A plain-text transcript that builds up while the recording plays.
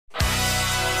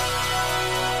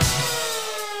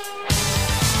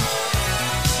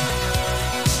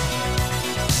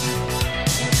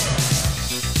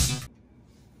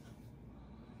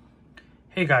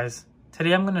Hey guys,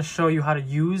 today I'm going to show you how to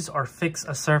use or fix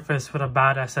a Surface with a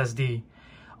bad SSD.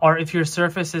 Or if your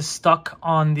Surface is stuck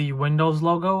on the Windows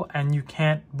logo and you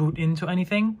can't boot into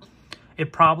anything,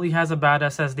 it probably has a bad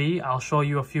SSD. I'll show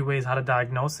you a few ways how to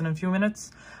diagnose in a few minutes.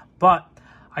 But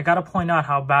I got to point out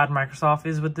how bad Microsoft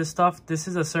is with this stuff. This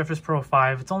is a Surface Pro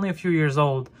 5. It's only a few years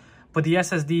old, but the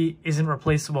SSD isn't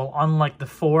replaceable, unlike the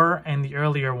 4 and the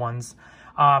earlier ones.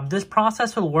 This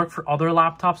process will work for other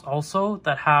laptops also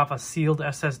that have a sealed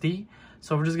SSD.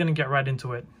 So we're just going to get right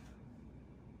into it.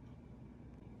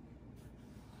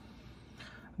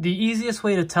 The easiest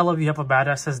way to tell if you have a bad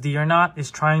SSD or not is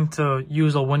trying to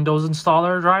use a Windows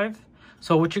installer drive.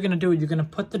 So what you're going to do, you're going to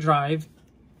put the drive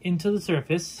into the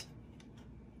Surface.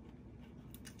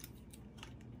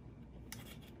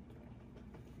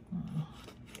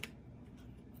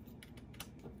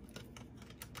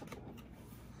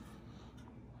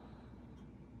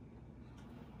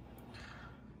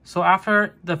 So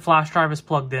after the flash drive is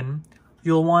plugged in,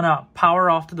 you'll want to power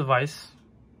off the device.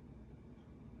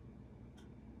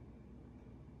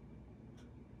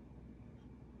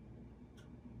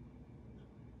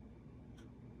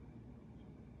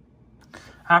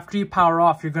 After you power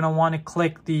off, you're going to want to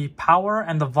click the power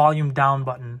and the volume down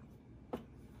button.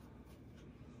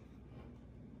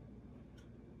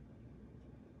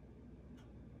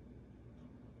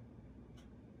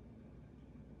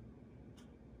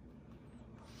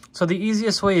 So the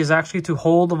easiest way is actually to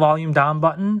hold the volume down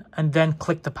button and then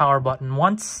click the power button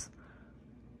once.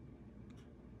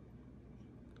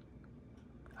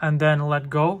 And then let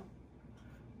go.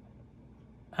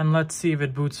 And let's see if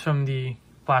it boots from the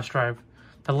flash drive.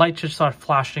 The light should start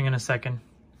flashing in a second.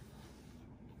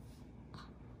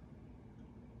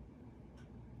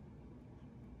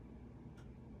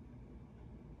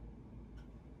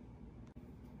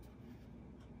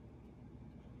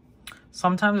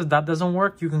 Sometimes if that doesn't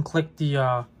work, you can click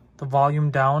the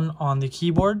volume down on the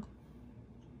keyboard.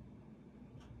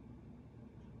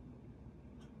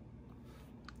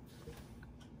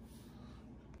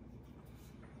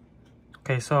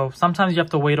 Okay, so sometimes you have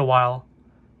to wait a while,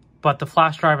 but the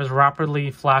flash drive is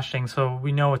rapidly flashing, so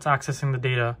we know it's accessing the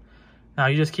data. Now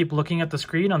you just keep looking at the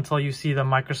screen until you see the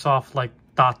Microsoft like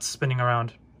dots spinning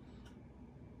around.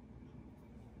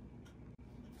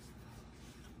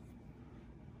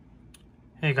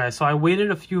 Hey guys, so I waited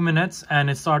a few minutes and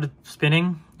it started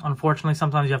spinning. Unfortunately,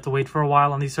 sometimes you have to wait for a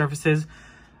while on these Surfaces.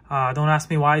 Don't ask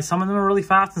me why. Some of them are really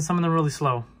fast and some of them are really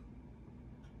slow.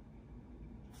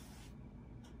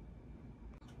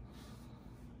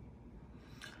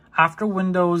 After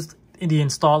Windows, the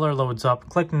installer loads up,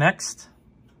 click Next,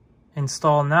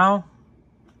 Install Now.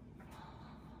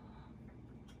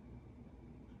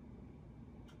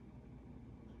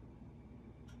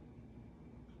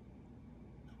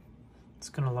 It's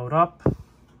going to load up.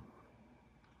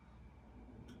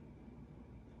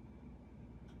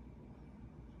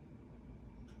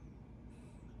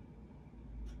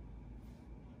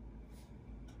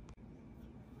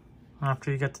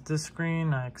 After you get to this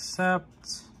screen, I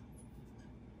accept.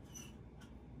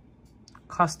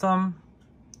 Custom.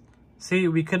 See,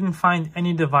 we couldn't find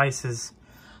any devices.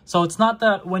 So it's not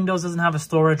that Windows doesn't have a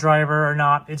storage driver or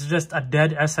not. It's just a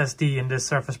dead SSD in this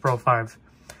Surface Pro 5.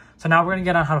 So now we're going to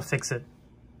get on how to fix it.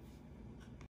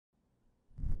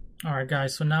 Alright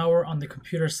guys, so now we're on the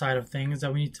computer side of things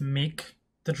that we need to make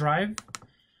the drive.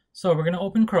 So we're going to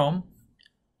open Chrome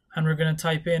and we're going to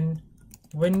type in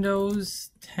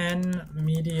Windows 10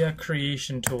 Media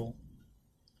Creation Tool.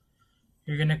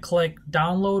 You're going to click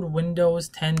Download Windows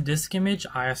 10 Disk Image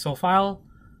ISO file.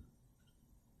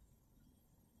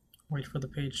 Wait for the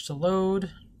page to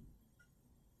load.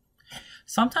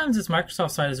 Sometimes this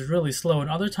Microsoft site is really slow and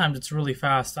other times it's really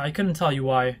fast. I couldn't tell you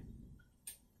why.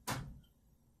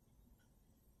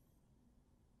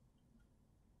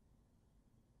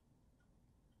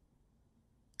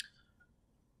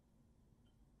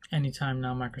 Anytime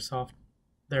now, Microsoft.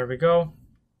 There we go.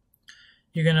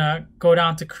 You're gonna go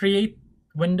down to Create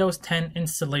Windows 10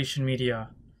 Installation Media.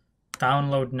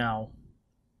 Download now.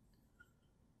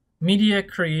 Media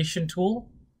Creation Tool.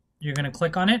 You're gonna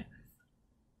click on it.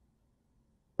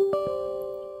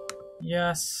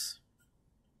 Yes.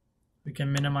 We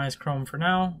can minimize Chrome for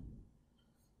now.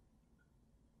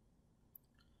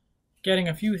 Getting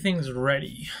a few things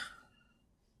ready.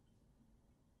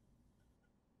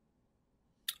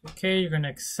 Okay, you're going to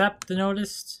accept the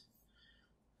notice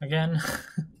again.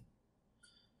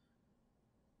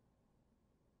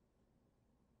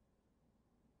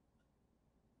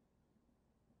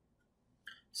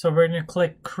 So we're going to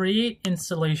click Create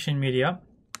Installation Media.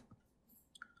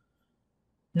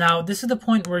 Now, this is the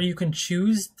point where you can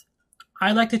choose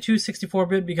I like to choose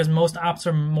 64-bit because most apps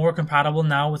are more compatible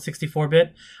now with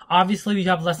 64-bit. Obviously, if you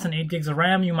have less than 8 gigs of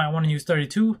RAM, you might want to use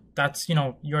 32. That's,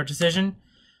 your decision.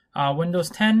 Windows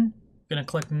 10, gonna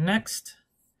click next.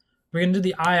 We're gonna do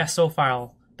the ISO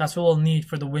file. That's what we'll need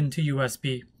for the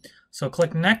Win2USB. So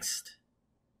click next.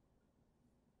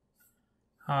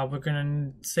 We're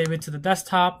gonna save it to the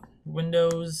desktop.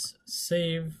 Windows,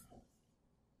 save.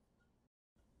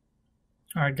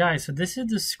 Alright guys, so this is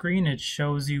the screen it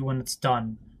shows you when it's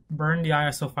done. Burn the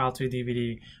ISO file to your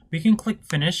DVD. We can click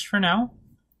finish for now.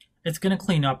 It's gonna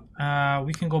clean up.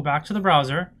 We can go back to the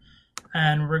browser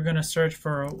and we're gonna search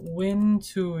for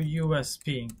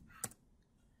Win2USB.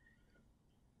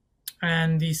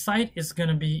 And the site is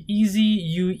gonna be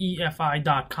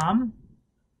easyuefi.com.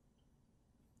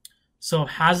 So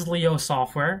Hasleo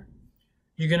software.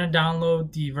 You're gonna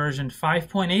download the version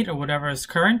 5.8 or whatever is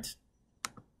current.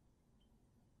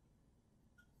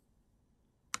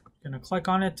 Gonna click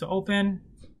on it to open.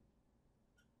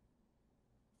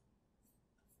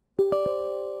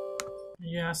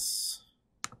 Yes.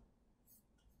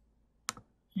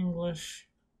 English.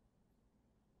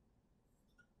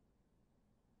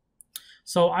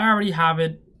 So I already have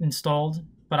it installed,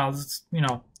 but I'll just,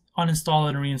 uninstall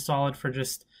it and reinstall it for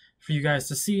you guys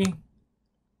to see.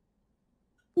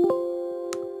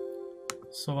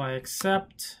 So I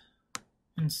accept,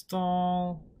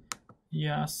 install,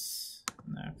 yes,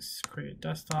 next, create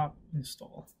desktop,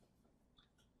 install.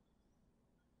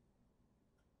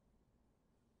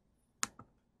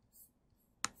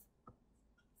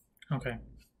 Okay.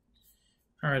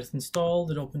 All right, it's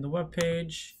installed. It opened the web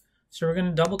page. So we're going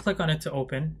to double click on it to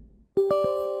open.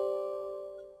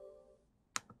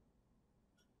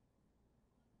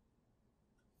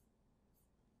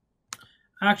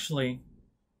 Actually,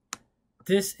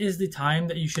 this is the time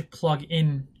that you should plug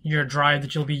in your drive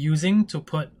that you'll be using to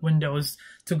put Windows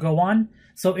to go on.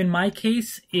 So in my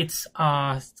case, it's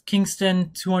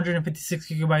Kingston 256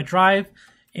 gigabyte drive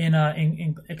in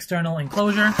an external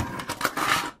enclosure.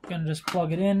 I'm gonna just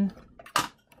plug it in.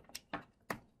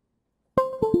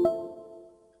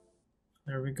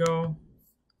 There we go.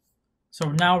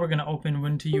 So now we're gonna open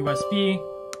Win2USB.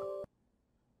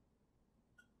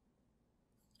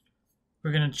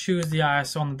 We're going to choose the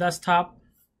ISO on the desktop.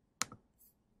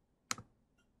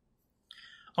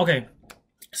 Okay,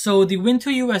 so the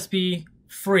Win2USB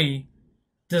free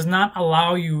does not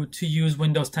allow you to use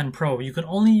Windows 10 Pro. You can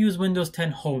only use Windows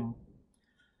 10 Home.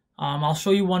 I'll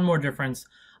show you one more difference.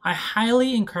 I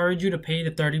highly encourage you to pay the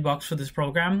 $30 for this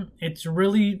program. It's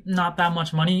really not that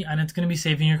much money and it's going to be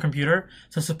saving your computer.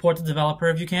 So support the developer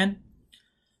if you can.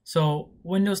 So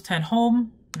Windows 10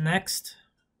 Home, next.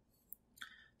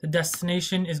 The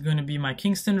destination is going to be my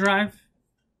Kingston drive.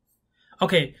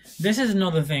 Okay, this is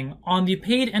another thing. On the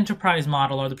paid enterprise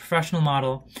model or the professional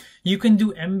model, you can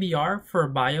do MBR for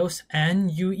BIOS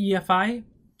and UEFI.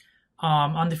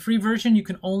 On the free version, you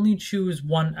can only choose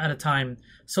one at a time.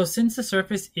 So since the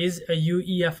Surface is a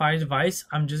UEFI device,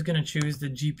 I'm just going to choose the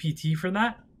GPT for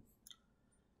that.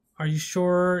 Are you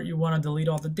sure you want to delete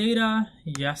all the data?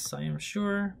 Yes, I am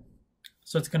sure.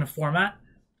 So it's going to format.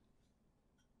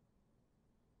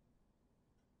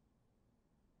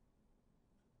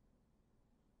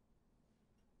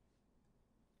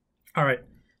 All right,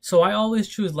 so I always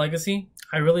choose legacy.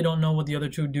 I really don't know what the other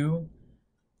two do.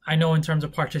 I know in terms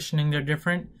of partitioning, they're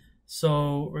different.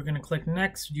 So we're gonna click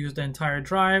next, use the entire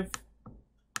drive.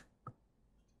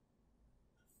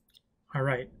 All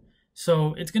right,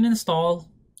 so it's gonna install,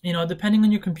 depending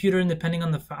on your computer and depending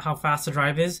on how fast the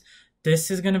drive is, this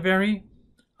is gonna vary.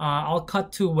 I'll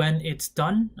cut to when it's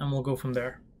done and we'll go from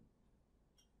there.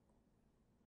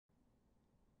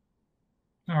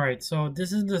 All right, so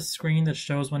this is the screen that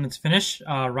shows when it's finished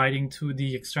writing to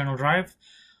the external drive.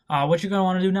 What you're going to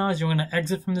want to do now is you're going to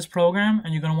exit from this program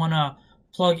and you're going to want to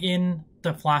plug in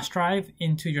the flash drive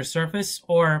into your Surface,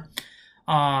 or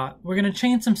we're going to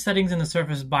change some settings in the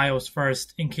Surface BIOS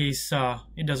first in case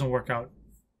it doesn't work out.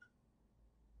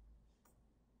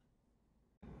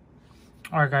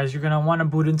 All right, guys, you're going to want to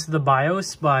boot into the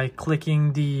BIOS by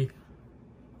clicking the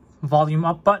volume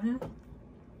up button.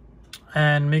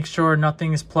 And make sure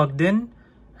nothing is plugged in,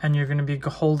 and you're going to be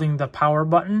holding the power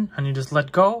button and you just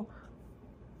let go.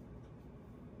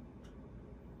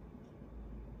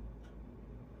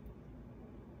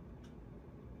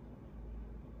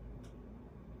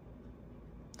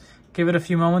 Give it a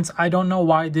few moments. I don't know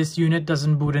why this unit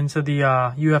doesn't boot into the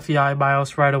UEFI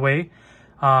BIOS right away.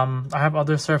 I have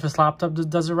other Surface laptop that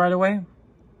does it right away.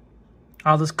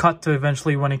 I'll just cut to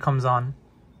eventually when it comes on.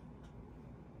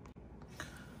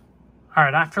 All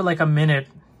right, after like a minute,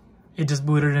 it just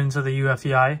booted into the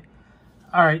UEFI.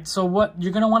 All right, so what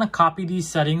you're gonna want to copy these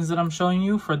settings that I'm showing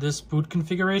you for this boot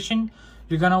configuration.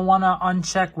 You're gonna want to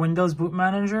uncheck Windows Boot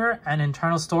Manager and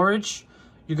internal storage.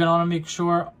 You're gonna want to make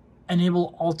sure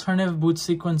enable alternative boot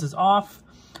sequence is off.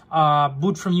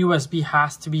 Boot from USB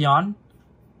has to be on.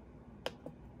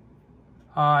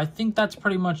 I think that's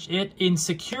pretty much it. In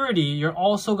security, you're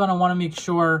also gonna want to make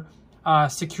sure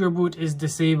secure boot is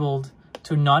disabled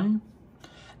to none.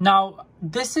 Now,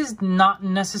 this is not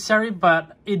necessary,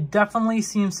 but it definitely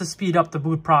seems to speed up the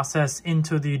boot process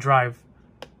into the drive.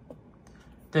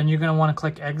 Then you're going to want to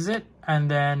click exit, and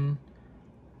then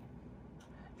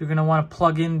you're going to want to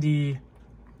plug in the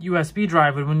USB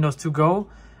drive with windowstogo,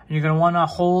 and you're going to want to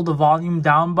hold the volume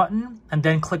down button and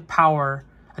then click power,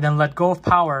 and then let go of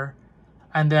power,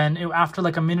 and then after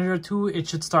like a minute or two, it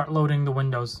should start loading the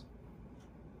windows.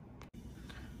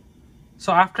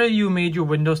 So after you made your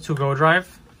windowstogo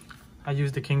drive, I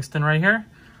use the Kingston right here.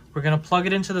 We're gonna plug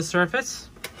it into the Surface.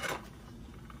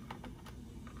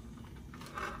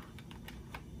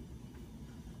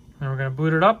 And we're gonna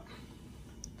boot it up.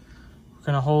 We're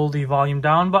gonna hold the volume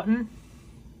down button.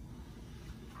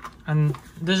 And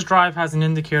this drive has an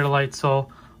indicator light, so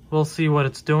we'll see what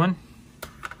it's doing.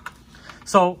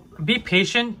 So be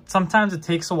patient. Sometimes it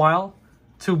takes a while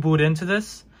to boot into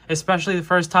this, especially the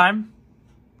first time.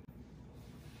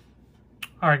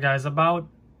 All right, guys, about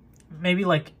maybe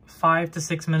like 5 to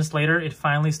 6 minutes later, it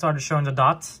finally started showing the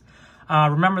dots.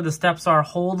 Remember, the steps are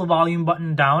hold the volume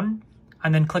button down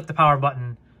and then click the power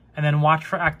button, and then watch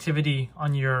for activity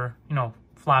on your,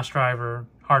 flash drive or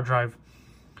hard drive.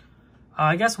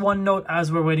 I guess one note as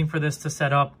we're waiting for this to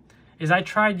set up is I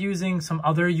tried using some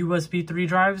other USB 3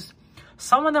 drives.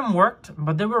 Some of them worked,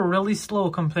 but they were really slow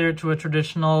compared to a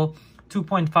traditional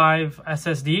 2.5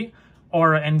 SSD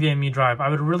or an NVMe drive. I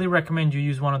would really recommend you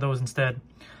use one of those instead.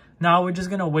 Now we're just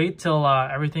gonna wait till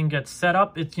everything gets set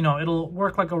up. It'll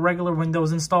work like a regular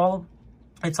Windows install.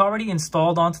 It's already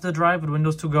installed onto the drive with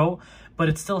windowstogo, but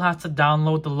it still has to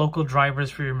download the local drivers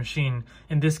for your machine.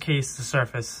 In this case, the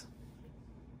Surface.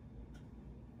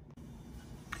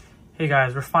 Hey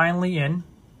guys, we're finally in.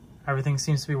 Everything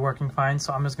seems to be working fine,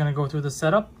 so I'm just gonna go through the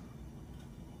setup.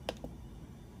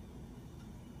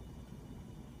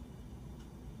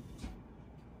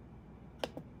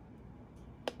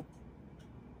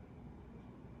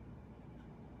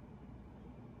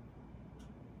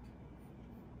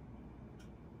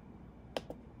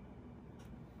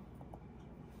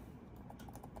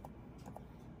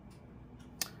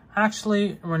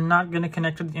 Actually, we're not going to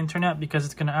connect to the internet because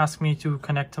it's going to ask me to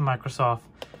connect to Microsoft.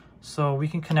 So we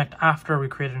can connect after we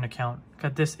create an account,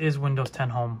 because this is Windows 10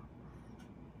 Home.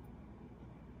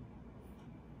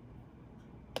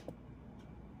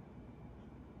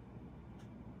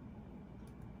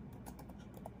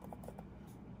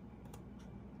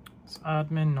 It's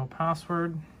admin, no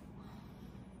password.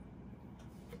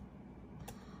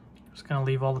 Just going to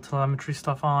leave all the telemetry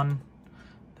stuff on.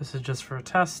 This is just for a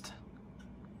test.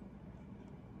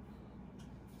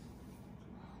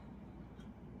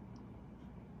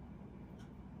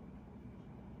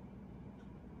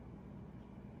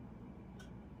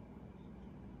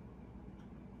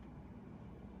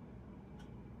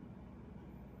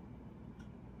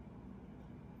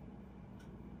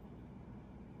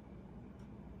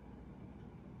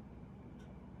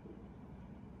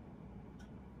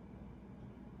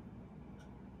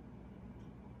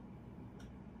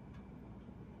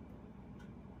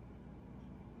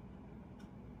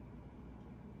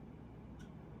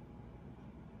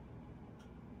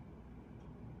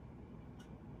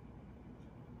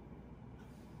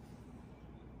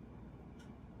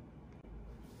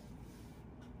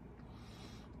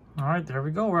 All right, there we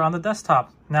go. We're on the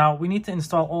desktop. Now we need to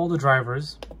install all the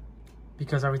drivers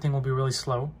because everything will be really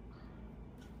slow.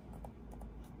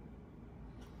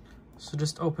 So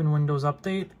just open Windows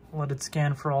Update, let it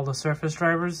scan for all the Surface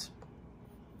drivers.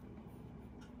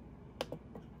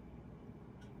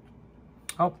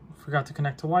 Oh, forgot to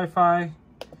connect to Wi-Fi.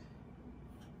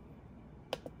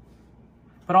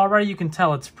 But already you can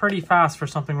tell it's pretty fast for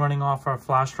something running off our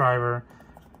flash drive or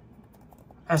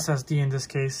SSD in this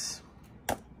case.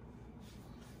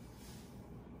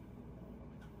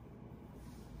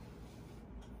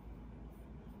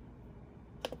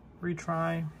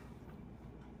 Retry.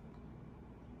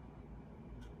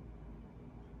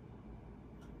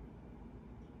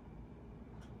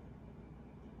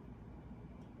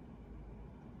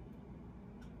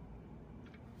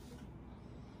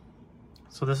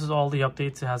 So this is all the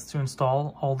updates it has to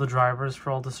install, all the drivers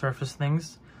for all the Surface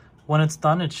things. When it's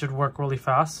done, it should work really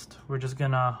fast. We're just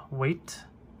gonna wait.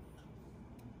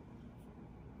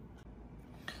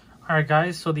 All right,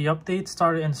 guys, so the update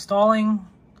started installing.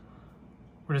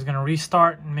 We're just gonna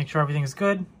restart and make sure everything is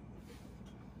good.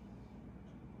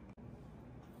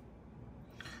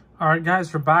 All right,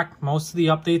 guys, we're back. Most of the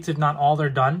updates, if not all, they're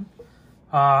done.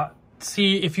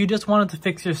 See, if you just wanted to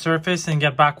fix your Surface and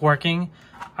get back working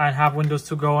and have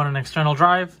windowstogo on an external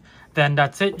drive, then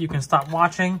that's it. You can stop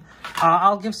watching.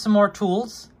 I'll give some more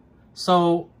tools.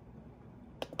 So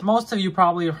most of you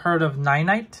probably have heard of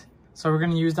Ninite. So we're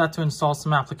going to use that to install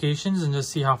some applications and just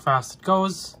see how fast it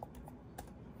goes.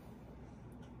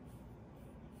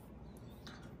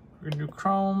 We're going to do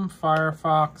Chrome,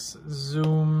 Firefox,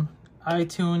 Zoom,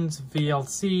 iTunes,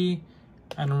 VLC,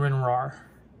 and WinRAR.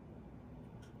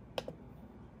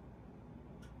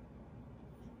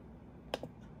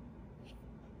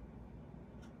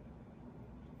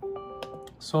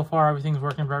 So far, everything's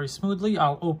working very smoothly.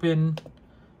 I'll open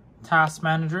Task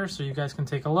Manager so you guys can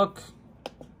take a look.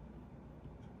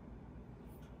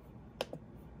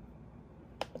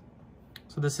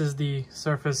 So this is the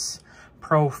Surface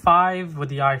Pro 5 with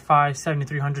the i5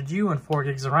 7300U and 4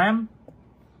 gigs of RAM.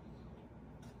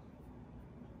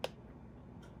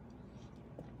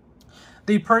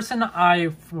 The person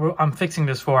I'm fixing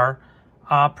this for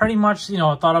pretty much,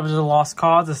 thought of it as a lost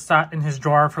cause. It sat in his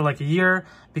drawer for like a year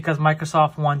because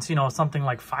Microsoft wants, something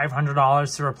like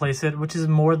 $500 to replace it, which is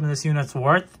more than this unit's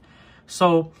worth.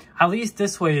 So at least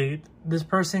this way, this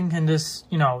person can just,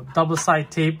 double-side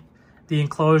tape the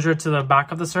enclosure to the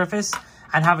back of the Surface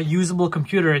and have a usable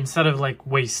computer instead of like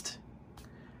waste.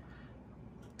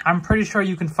 I'm pretty sure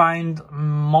you can find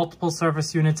multiple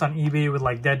Surface units on eBay with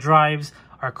like dead drives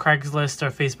or Craigslist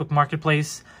or Facebook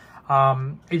Marketplace.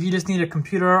 If you just need a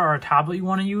computer or a tablet you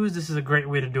want to use, this is a great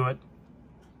way to do it.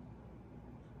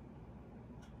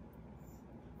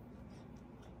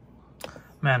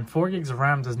 Man, 4 gigs of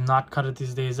RAM does not cut it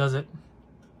these days, does it?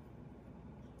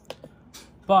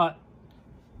 But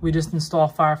we just install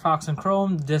Firefox and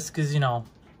Chrome. The disk is,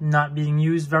 not being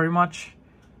used very much.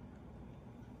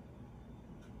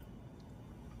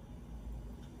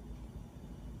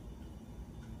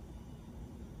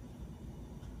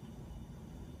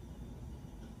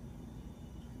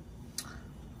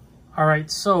 All right,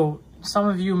 so some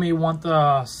of you may want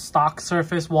the stock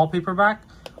Surface wallpaper back.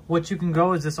 What you can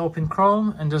go is just open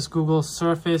Chrome and just Google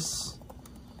Surface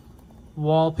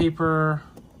wallpaper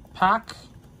pack.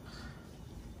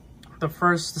 The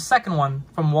second one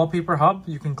from Wallpaper Hub,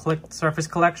 you can click Surface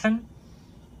Collection.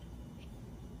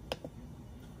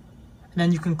 And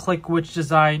then you can click which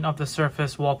design of the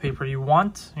Surface wallpaper you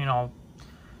want.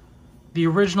 The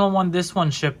original one this one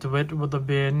shipped with would have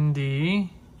been the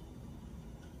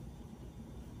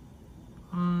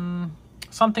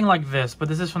something like this, but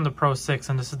this is from the Pro 6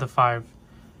 and this is the 5.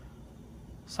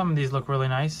 Some of these look really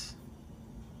nice.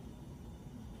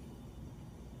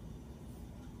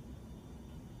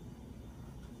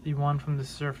 The one from the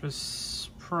Surface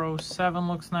Pro 7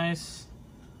 looks nice.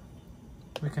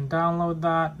 We can download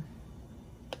that.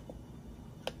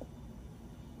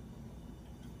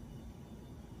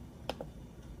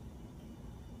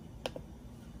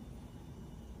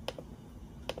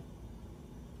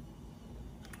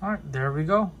 All right, there we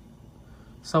go.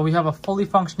 So we have a fully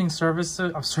functioning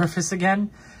Surface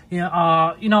again.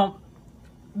 The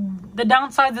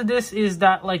downside to this is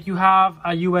that like you have a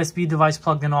USB device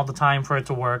plugged in all the time for it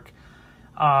to work.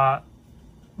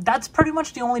 That's pretty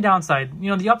much the only downside.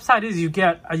 The upside is you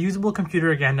get a usable computer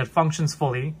again that functions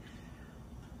fully.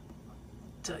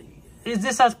 Is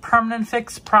this a permanent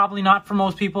fix? Probably not for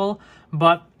most people,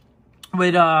 but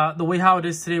with the way how it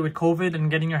is today with COVID and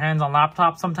getting your hands on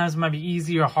laptops, sometimes it might be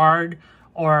easy or hard,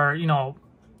 or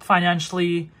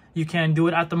financially you can't do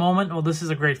it at the moment. Well, this is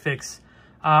a great fix.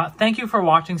 Thank you for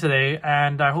watching today,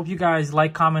 and I hope you guys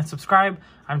like, comment, subscribe.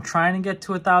 I'm trying to get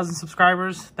to 1,000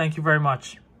 subscribers. Thank you very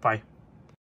much. Bye.